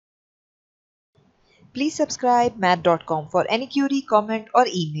Please subscribe math.com for any query, comment or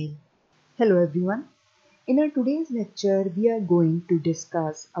email. Hello everyone. In our today's lecture, we are going to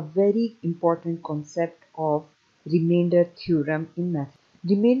discuss a very important concept of remainder theorem in math.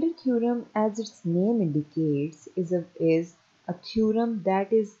 Remainder theorem, as its name indicates, is a theorem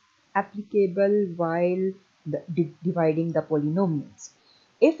that is applicable while dividing the polynomials.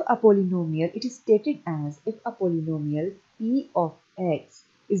 If a polynomial, it is stated as if a polynomial p of x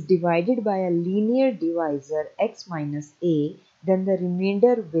is divided by a linear divisor x minus a, then the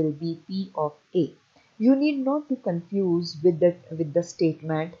remainder will be p of a. You need not to confuse with the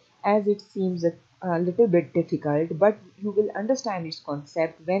statement, as it seems a little bit difficult, but you will understand its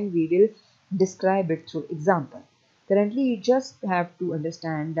concept when we will describe it through example. Currently, you just have to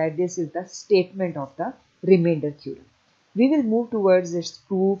understand that this is the statement of the remainder theorem. We will move towards its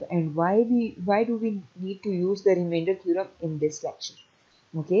proof and why do we need to use the remainder theorem in this lecture.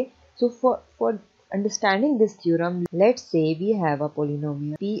 Okay, so for understanding this theorem, let's say we have a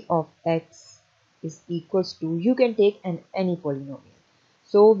polynomial p of x is equals to, you can take any polynomial.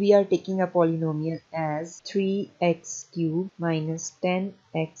 So we are taking a polynomial as 3x cubed minus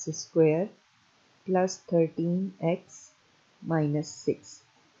 10x square plus 13x minus 6.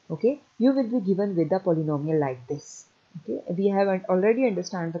 Okay, you will be given with a polynomial like this. Okay, we have already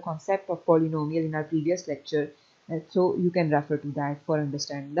understand the concept of polynomial in our previous lecture, so you can refer to that for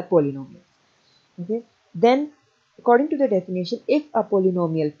understanding the polynomial. Okay, then according to the definition, if a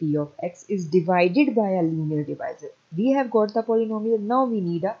polynomial p of x is divided by a linear divisor, we have got the polynomial, now we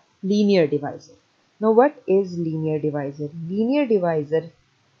need a linear divisor. Now what is linear divisor? Linear divisor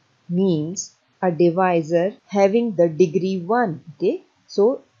means a divisor having the degree 1. Okay,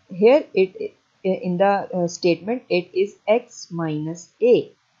 so here it in the statement it is x minus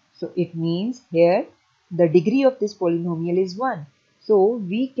a, so it means here the degree of this polynomial is 1. So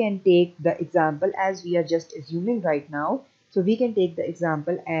we can take the example, as we are just assuming right now, so we can take the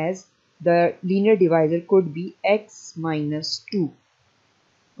example as the linear divisor could be x minus 2.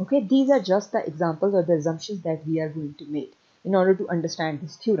 Okay, these are just the examples or the assumptions that we are going to make in order to understand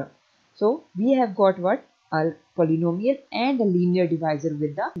this theorem. So we have got what? A polynomial and a linear divisor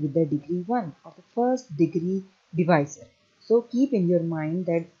with the degree 1 of the first degree divisor. So keep in your mind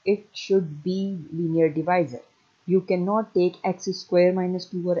that it should be linear divisor. You cannot take x square minus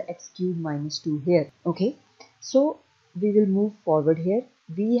 2 or x cube minus 2 here. Okay, so we will move forward here.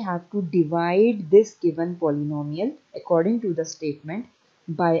 We have to divide this given polynomial according to the statement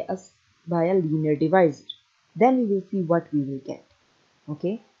by a linear divisor. Then we will see what we will get.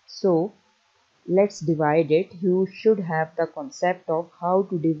 Okay, so let's divide it. You should have the concept of how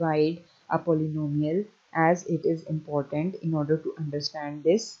to divide a polynomial, as it is important in order to understand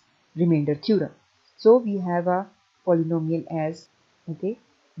this remainder theorem. So we have a polynomial as, okay,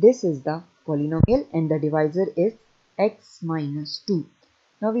 this is the polynomial and the divisor is x minus 2.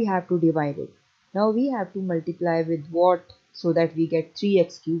 Now we have to divide it. Now we have to multiply with what, so that we get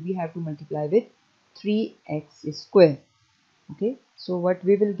 3x cubed, we have to multiply with 3x square. Okay, so what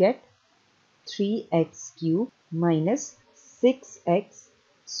we will get? 3x cubed minus 6x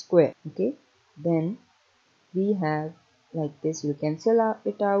square. Okay, then we have like this, you cancel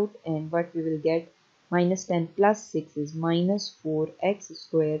it out, and what we will get? Minus 10 plus 6 is minus 4x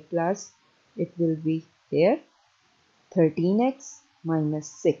square, plus it will be here 13x minus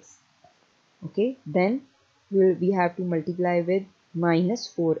 6. Okay, then we have to multiply with minus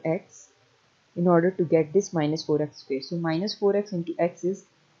 4x in order to get this minus 4x square. So minus 4x into x is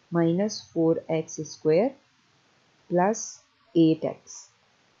minus 4x square plus 8x.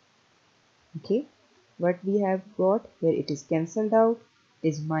 Okay, what we have got here, it is cancelled out,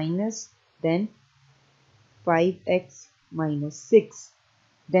 is minus, then 5x minus 6.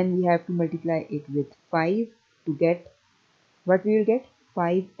 Then we have to multiply it with 5 to get what we will get?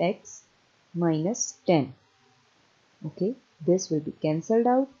 5x minus 10. Okay, this will be cancelled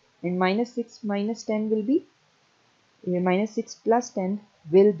out, and minus 6 minus 10 will be minus 6 plus 10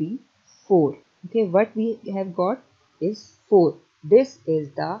 will be 4. Okay, what we have got is 4. This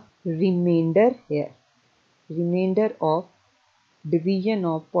is the remainder here, remainder of division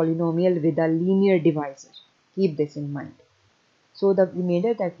of polynomial with a linear divisor. Keep this in mind. So the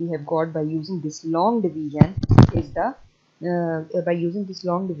remainder that we have got by using this long division is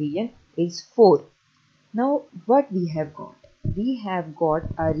is 4. Now what we have got? We have got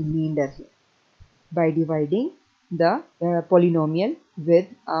a remainder here by dividing the polynomial with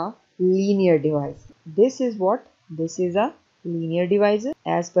a linear divisor. This is what? This is a linear divisor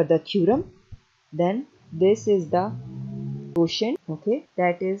as per the theorem. Then this is the quotient, okay,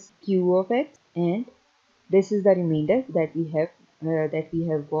 that is q of x, and this is the remainder that we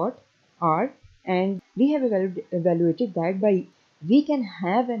have got r. and we have evaluated that by we can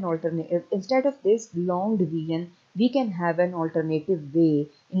have an alternative. Instead of this long division, we can have an alternative way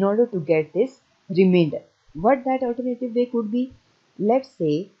in order to get this remainder. What that alternative way could be? Let's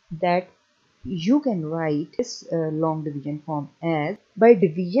say that you can write this long division form as by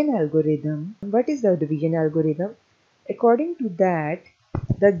division algorithm. What is the division algorithm? According to that,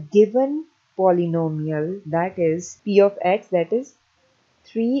 the given polynomial, that is p of x, that is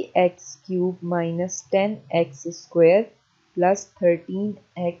 3x cubed minus 10x square plus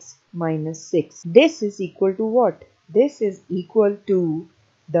 13x minus 6. This is equal to what? This is equal to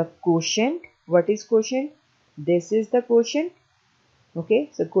the quotient. What is quotient? This is the quotient. Okay,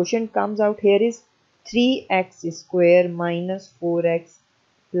 so quotient comes out here is 3x square minus 4x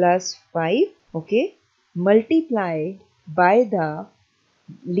plus 5. Okay, multiplied by the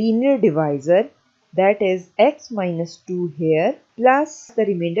linear divisor, that is x minus 2 here, plus the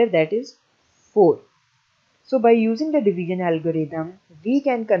remainder, that is 4. So by using the division algorithm, we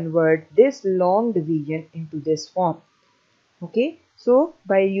can convert this long division into this form. Okay, so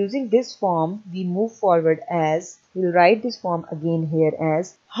by using this form, we move forward as, we'll write this form again here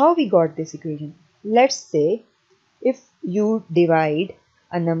as, how we got this equation. Let's say if you divide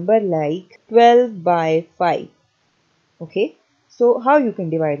a number like 12 by 5. Okay, so how you can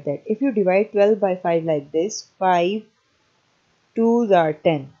divide that? If you divide 12 by 5 like this, 5 2s are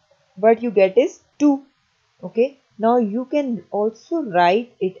 10. What you get is 2. Okay, now you can also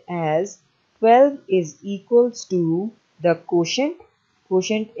write it as 12 is equals to the quotient.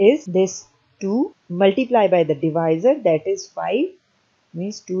 Quotient is this 2 multiplied by the divisor, that is 5,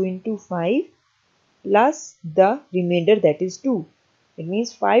 means 2 into 5 plus the remainder, that is 2. It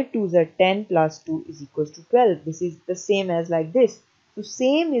means 5 2s are 10 plus 2 is equals to 12. This is the same as like this. So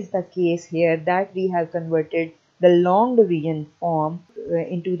same is the case here, that we have converted the long division form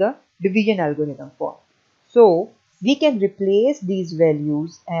into the division algorithm form. So we can replace these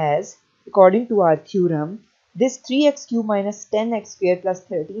values as, according to our theorem, this 3x cubed minus 10x squared plus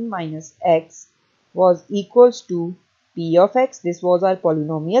 13 minus x was equals to p of x. This was our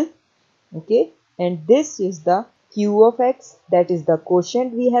polynomial. Okay, and this is the q of x, that is the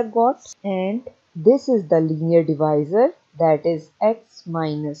quotient we have got, and this is the linear divisor, that is x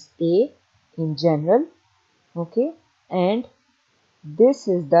minus a in general. Okay, and this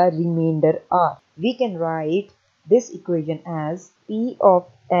is the remainder r. We can write this equation as p of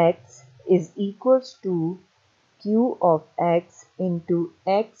x is equals to q of x into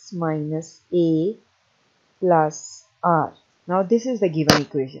x minus a plus r. Now this is the given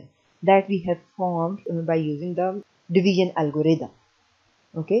equation that we have formed by using the division algorithm.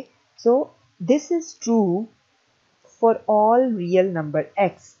 Okay, so this is true for all real number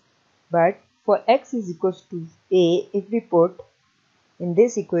x, but for x is equals to a, if we put in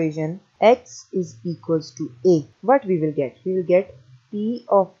this equation x is equals to a, what we will get? We will get p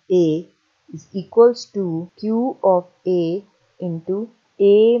of a is equals to q of a into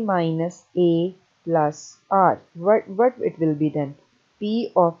a minus a plus r. What it will be then?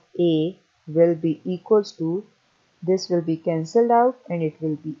 P of a will be equals to, this will be cancelled out and it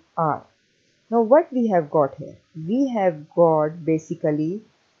will be r. Now what we have got here? We have got basically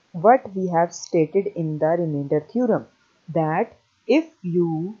what we have stated in the remainder theorem, that if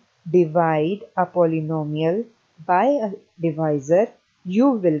you divide a polynomial by a divisor, you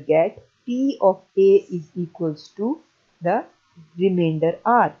will get p of a is equals to the remainder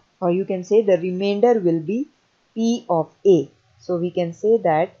r, or you can say the remainder will be p of a. So we can say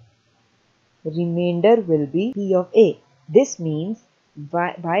that remainder will be p of a. This means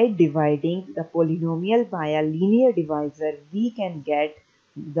by dividing the polynomial by a linear divisor, we can get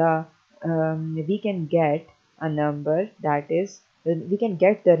the a number, that is we can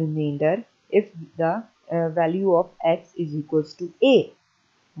get the remainder if the value of x is equals to a.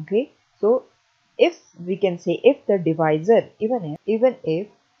 Okay, so if we can say, if the divisor, even if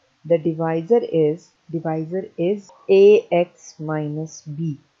the divisor is ax minus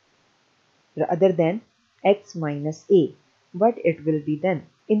b rather than x minus a, what it will be then?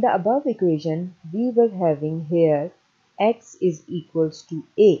 In the above equation, we were having here x is equals to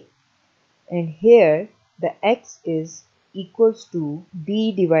a, and here the x is equals to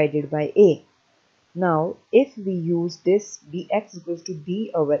b divided by a. Now if we use this bx equals to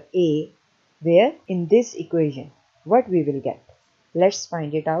b over a, where in this equation, what we will get? Let's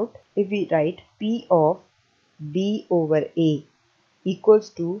find it out. If we write p of b over a equals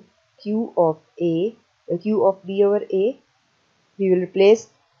to q of b over a, we will replace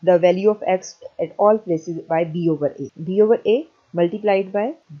the value of x at all places by b over a. b over a multiplied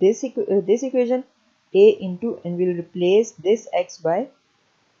by this equation a into, and we will replace this x by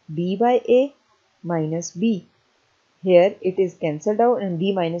b by a, minus b. Here it is cancelled out and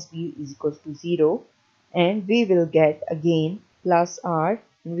b minus b is equals to 0, and we will get again plus r,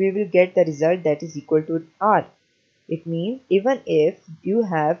 and we will get the result that is equal to r. It means even if you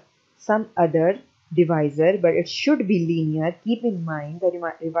have some other divisor but it should be linear, keep in mind the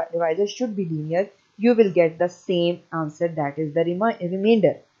divisor should be linear, you will get the same answer, that is the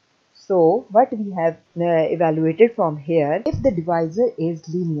remainder. So what we have evaluated from here, if the divisor is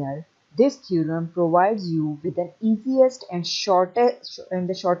linear, this theorem provides you with an easiest and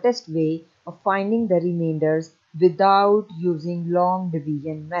the shortest way of finding the remainders without using long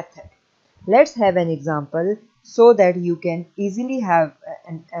division method. Let's have an example so that you can easily have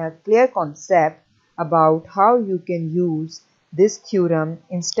a clear concept about how you can use this theorem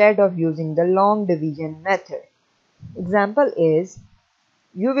instead of using the long division method. Example is,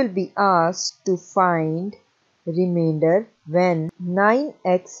 you will be asked to find remainder when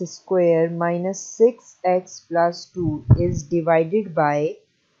 9x square minus 6x plus 2 is divided by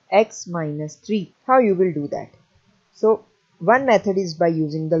x minus 3. How you will do that? So one method is by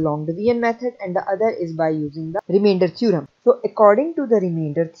using the long division method and the other is by using the remainder theorem. So according to the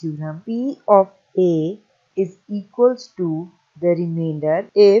remainder theorem, P of A is equals to the remainder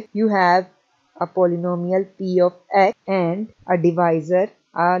if you have a polynomial P of x and a divisor,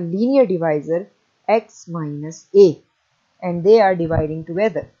 a linear divisor x minus A, and they are dividing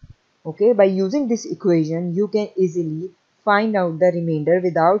together. Okay, by using this equation you can easily find out the remainder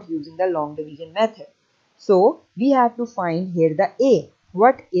without using the long division method. So we have to find here the A.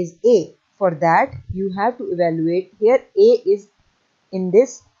 What is A? For that you have to evaluate. Here A is in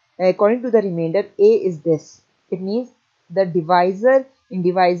this, according to the remainder, A is this. It means the divisor, in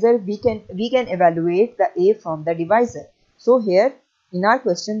divisor we can evaluate the A from the divisor. So here in our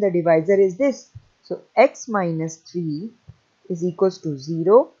question the divisor is this. So x minus 3 is equals to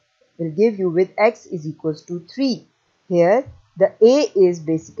 0 will give you with x is equals to 3. Here the A is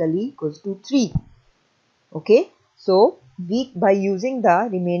basically equals to 3. Okay, so by using the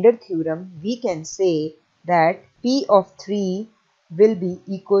remainder theorem we can say that P of 3 will be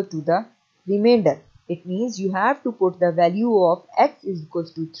equal to the remainder. It means you have to put the value of x is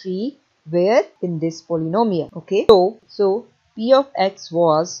equals to 3 where in this polynomial. Okay, so P of x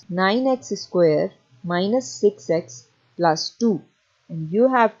was 9x square minus 6x plus 2, and you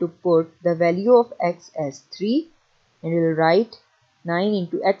have to put the value of x as 3, and we will write 9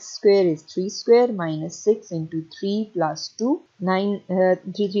 into x square is 3 square minus 6 into 3 plus 2. 9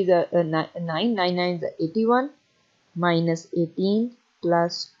 9 9 is 81 minus 18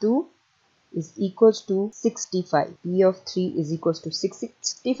 plus 2 is equals to 65. P of 3 is equals to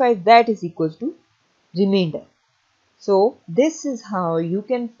 65, that is equals to remainder. So this is how you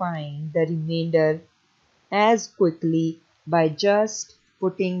can find the remainder as quickly by just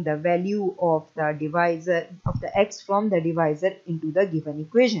putting the value of the divisor of the x from the divisor into the given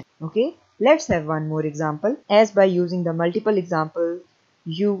equation. Okay, let's have one more example. As by using the multiple example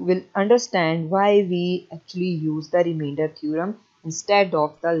you will understand why we actually use the remainder theorem instead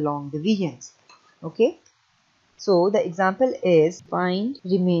of the long divisions. Okay, so the example is, find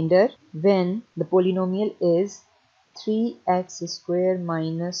remainder when the polynomial is 3x square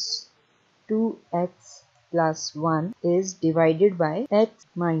minus 2x plus 1 is divided by x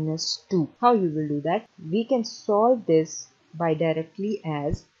minus 2. How you will do that? We can solve this by directly,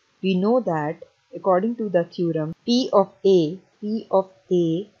 as we know that according to the theorem P of A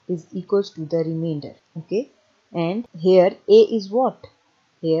is equals to the remainder. Okay, and here A is what?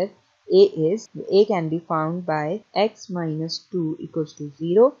 Here A can be found by x minus 2 equals to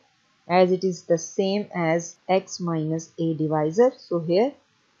 0, as it is the same as x minus A divisor. So here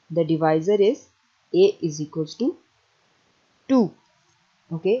the divisor is A is equals to 2.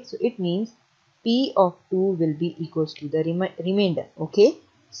 Okay, so it means P of 2 will be equals to the remainder. Okay,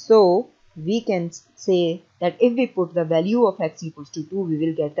 so we can say that if we put the value of x equals to 2, we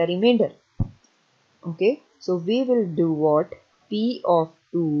will get the remainder. Okay, so we will do what? P of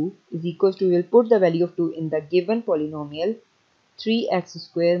 2 is equals to, we will put the value of 2 in the given polynomial 3x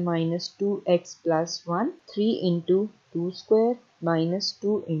square minus 2x plus 1, 3 into 2 square minus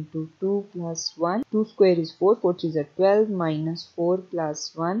 2 into 2 plus 1, 2 square is 4, 4 is 12 minus 4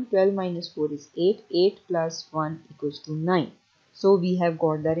 plus 1, 12 minus 4 is 8, 8 plus 1 equals to 9. So we have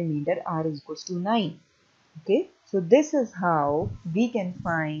got the remainder r is equals to 9. Okay, so this is how we can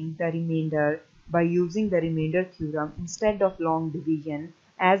find the remainder by using the remainder theorem instead of long division,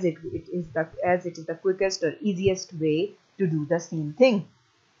 as it is the quickest or easiest way to do the same thing.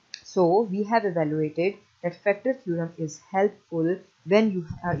 So we have evaluated that factor theorem is helpful when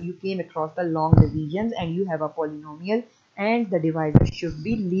you came across the long divisions and you have a polynomial and the divisor should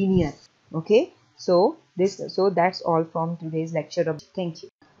be linear. Okay, So that's all from today's lecture. Thank you.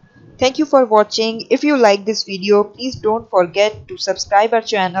 Thank you for watching. If you like this video, please don't forget to subscribe our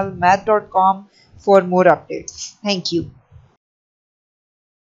channel math.com for more updates. Thank you.